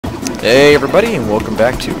Hey everybody, and welcome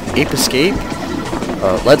back to Ape Escape.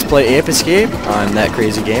 Let's play Ape Escape. I'm That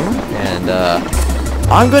Crazy Gamer, and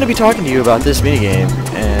I'm going to be talking to you about this minigame.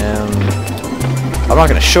 And I'm not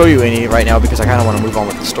going to show you any right now because I kind of want to move on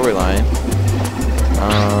with the storyline.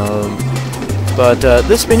 But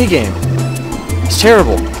this minigame is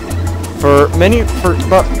terrible for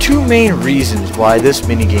about two main reasons why this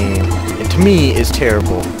minigame, to me, is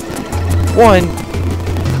terrible. One,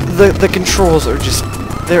 the controls are just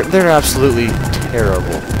they're absolutely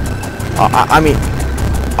terrible. I mean,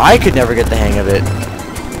 I could never get the hang of it.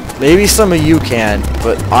 Maybe some of you can,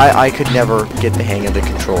 but I could never get the hang of the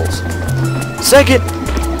controls. Second,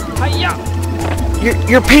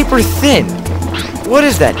 you're paper thin. What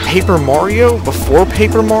is that? Paper Mario? Before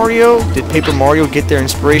Paper Mario? Did Paper Mario get their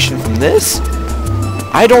inspiration from this?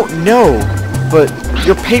 I don't know, but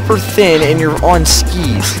you're paper thin and you're on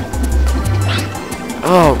skis.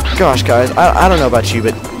 Oh gosh, guys, I don't know about you,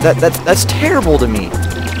 but that's terrible to me.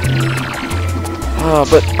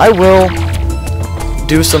 But I will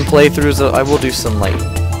do some playthroughs. I will do some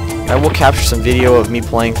I will capture some video of me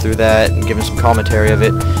playing through that and giving some commentary of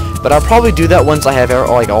it. But I'll probably do that once I have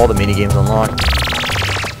all the mini games unlocked.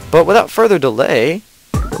 But without further delay,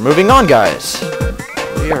 we're moving on, guys.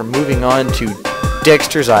 We are moving on to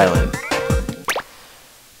Dexter's Island.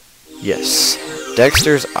 Yes,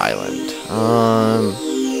 Dexter's Island.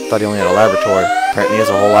 Thought he only had a laboratory. Apparently he has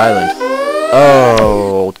a whole island. Oh,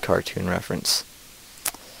 old cartoon reference.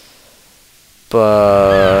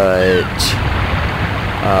 But,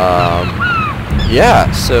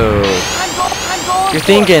 yeah, so, you're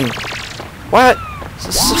thinking, what? This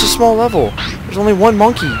is such a small level. There's only one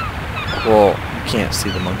monkey. Well, you can't see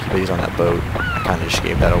the monkey, but he's on that boat. I kind of just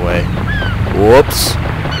gave that away. Whoops.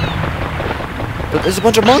 But there's a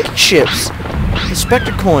bunch of monkey ships. The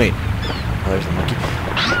Spectre coin. Oh, there's the monkey.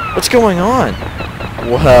 What's going on?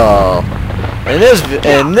 Well, in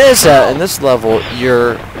this level,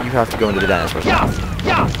 you have to go into the dinosaur's mouth.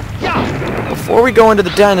 But before we go into the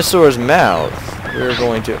dinosaur's mouth, we're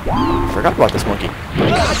going to. I forgot about this monkey.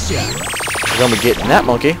 We're going to be getting that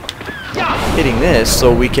monkey, hitting this,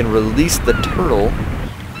 so we can release the turtle.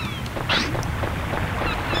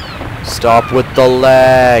 Stop with the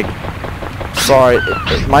lag. Sorry,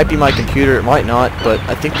 it might be my computer, it might not, but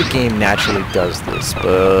I think the game naturally does this.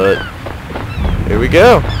 But here we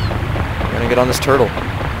go. We're gonna get on this turtle.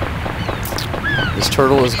 This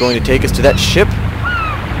turtle is going to take us to that ship.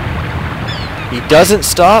 He doesn't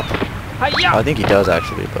stop. Oh, I think he does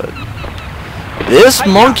actually, but this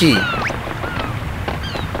monkey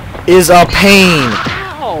is a pain.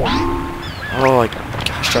 Oh my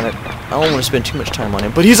gosh darn it! I don't want to spend too much time on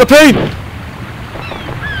him, but he's a pain.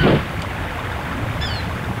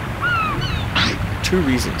 Two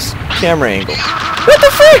reasons. Camera angle. What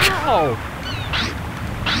the frick?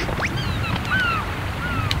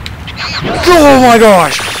 Oh my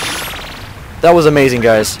gosh! That was amazing,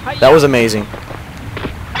 guys. That was amazing.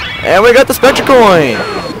 And we got the Spectre coin!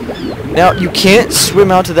 Now, you can't swim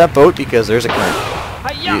out to that boat because there's a current.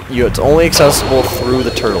 It's only accessible through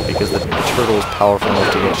the turtle because the turtle is powerful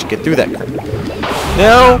enough to just get through that current.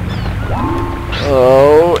 Now,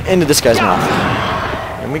 into this guy's mouth.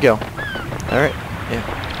 Here we go. Alright.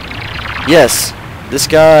 Yeah. Yes, this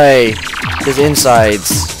guy, his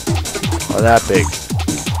insides are that big.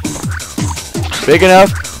 Big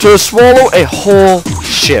enough to swallow a whole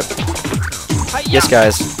ship. Yes,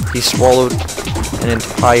 guys, he swallowed an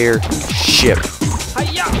entire ship.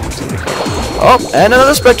 Oh, and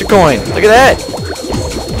another Spectre coin. Look at that.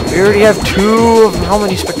 We already have two of how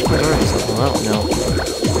many Spectre coins are there? I don't know.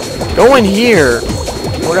 Go in here.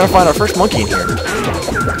 We're gonna find our first monkey in here.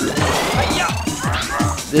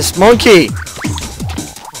 This monkey!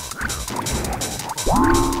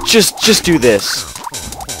 Just do this.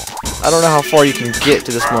 I don't know how far you can get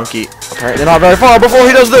to this monkey. Apparently not very far before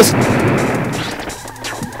he does this!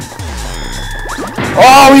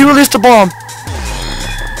 Oh, he released a bomb!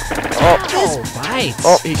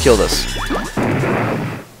 Oh, he killed us.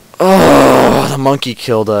 Oh, the monkey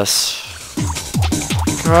killed us.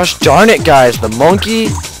 Gosh darn it, guys. The monkey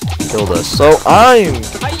killed us. So I'm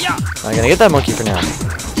gonna get that monkey for now.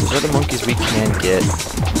 There's other monkeys we can get.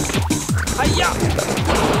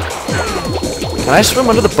 Can I swim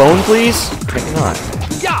under the bone, please? Maybe not.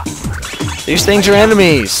 These things are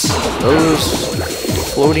enemies. Those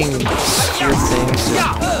floating sphere things.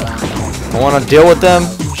 I want to deal with them.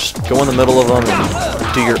 Just go in the middle of them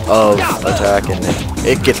and do your attack, and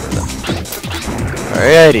it gets rid of them.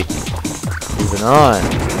 Alrighty. Moving on.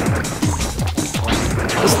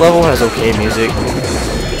 This level has okay music.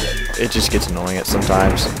 It just gets annoying at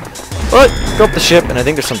sometimes. But go up the ship, and I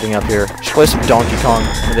think there's something up here. Just play some Donkey Kong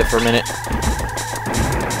with it for a minute.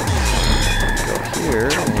 Go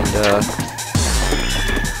here, and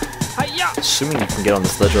assuming you can get on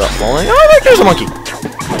this ledge without falling. Oh, look, there's a monkey!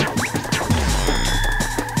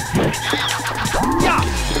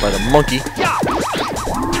 By the monkey.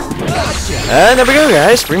 And there we go,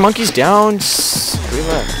 guys. 3 monkeys down, 3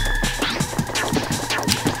 left.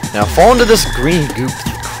 Now fall into this green goop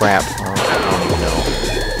crap. I don't even know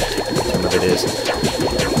what term of it is.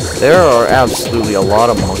 There are absolutely a lot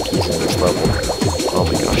of monkeys in this level. Oh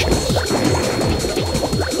my gosh, guys.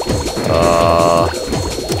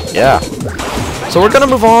 Yeah. So we're gonna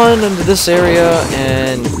move on into this area,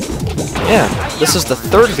 and yeah, this is the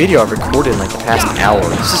 3rd video I've recorded in like the past hour.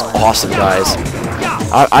 This is awesome, guys.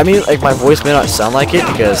 I mean, like, my voice may not sound like it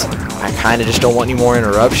because I kind of just don't want any more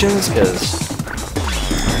interruptions, because...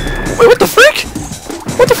 Wait, what the frick?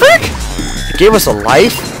 What the frick? It gave us a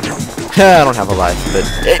life? I don't have a life, but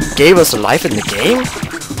it gave us a life in the game?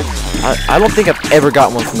 I don't think I've ever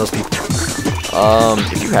gotten one from those people.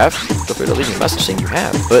 If you have, feel free to leave me a message saying you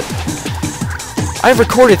have, but... I've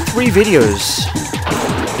recorded 3 videos,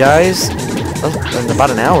 guys, in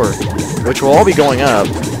about an hour, which will all be going up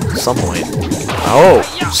at some point. Oh,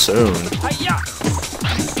 soon.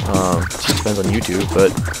 Just depends on YouTube,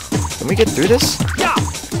 but can we get through this?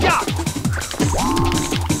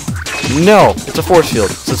 No, it's a force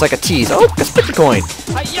field, so it's like a tease. Oh, let's pick the coin.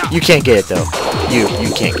 You can't get it though. You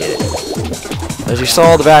can't get it. As you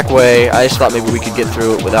saw the back way, I just thought maybe we could get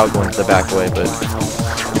through it without going to the back way, but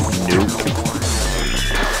nope.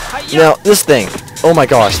 Now this thing. Oh my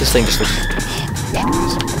gosh, this thing just looks.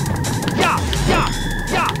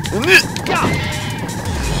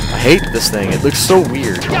 I hate this thing. It looks so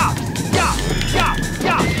weird.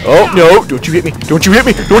 Oh no! Don't you hit me! Don't you hit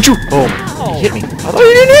me! Don't you! Oh, you hit me! I thought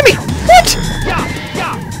you didn't hit me! What?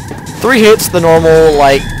 3 hits, the normal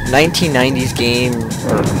like 1990s game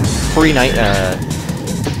or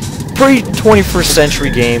pre-21st century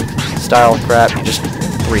game style crap. You just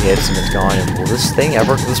 3 hits and it's gone. And will this thing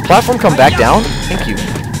ever? Will this platform come back down? Thank you.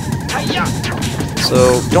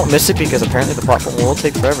 So don't miss it because apparently the platform will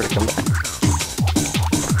take forever to come back.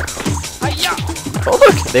 Oh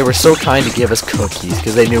look! They were so kind to give us cookies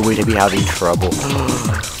because they knew we'd be having trouble.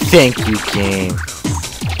 Thank you, game.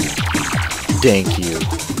 Thank you.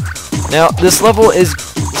 Now this level is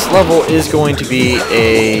going to be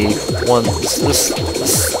a one. This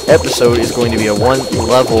episode is going to be a 1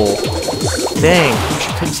 level thing.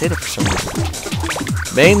 I couldn't say that for some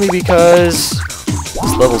reason. Mainly because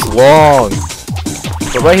this level's long.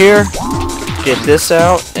 But right here, get this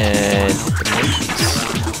out and hit the monkeys.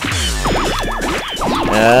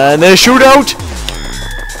 And then shootout!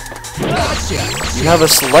 You have a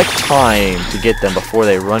select time to get them before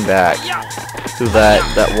they run back through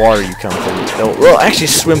that water you come from. They'll actually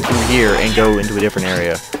swim through here and go into a different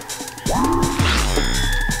area.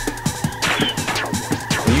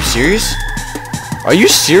 Are you serious? Are you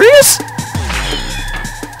serious?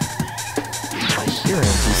 I hear him.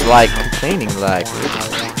 He's like complaining like...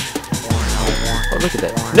 Oh, look at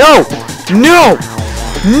that. No! No!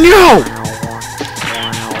 No!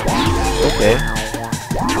 Okay.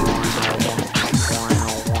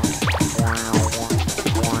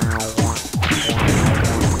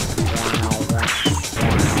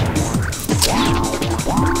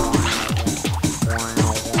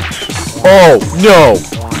 Oh, no!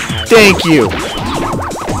 Thank you!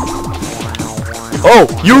 Oh,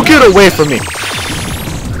 you get away from me!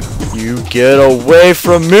 You get away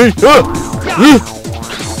from me!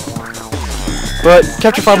 But,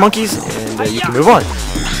 capture 5 monkeys, and you can move on.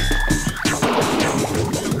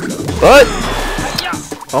 But,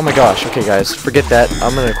 oh my gosh, okay guys, forget that.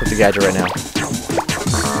 I'm gonna equip the gadget right now.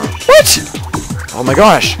 What? Oh my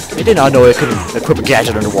gosh, I did not know I couldn't equip a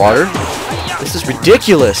gadget underwater. This is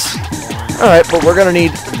ridiculous. Alright, but we're gonna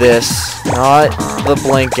need this, not the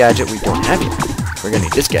blank gadget we don't have yet. We're gonna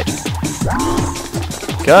need this gadget.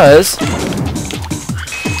 Because...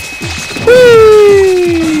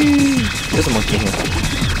 Whee! There's a monkey in here.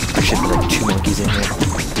 Actually, there's like 2 monkeys in here.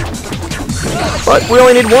 But we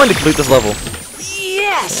only need 1 to complete this level.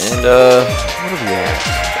 Yes! And, what are we at?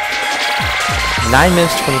 9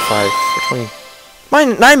 minutes 25, or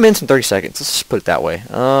 20... 9 minutes and 30 seconds, let's just put it that way.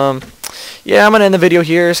 Yeah, I'm gonna end the video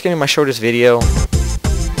here. It's gonna be my shortest video.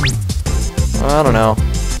 I don't know.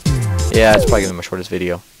 Yeah, it's probably gonna be my shortest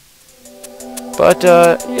video. But,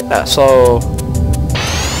 yeah, so...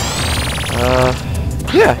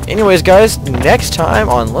 yeah, anyways, guys, next time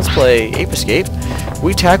on Let's Play Ape Escape,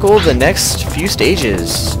 we tackle the next few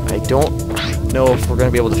stages. I don't know if we're gonna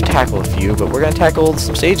be able to tackle a few, but we're gonna tackle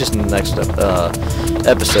some stages in the next,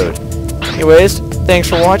 episode. Anyways, thanks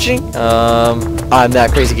for watching. I'm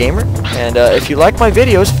That Crazy Gamer, and if you like my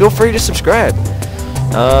videos, feel free to subscribe,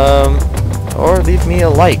 or leave me a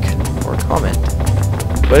like or a comment.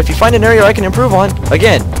 But if you find an area I can improve on,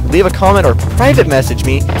 again, leave a comment or private message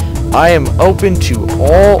me. I am open to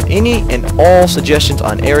any and all suggestions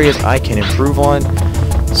on areas I can improve on,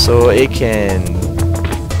 so it can,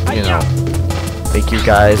 you know, make you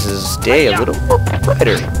guys' day a little more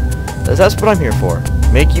brighter. That's what I'm here for.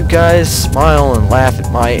 Make you guys smile and laugh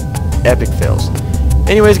at my epic fails.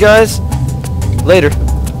 Anyways, guys, later.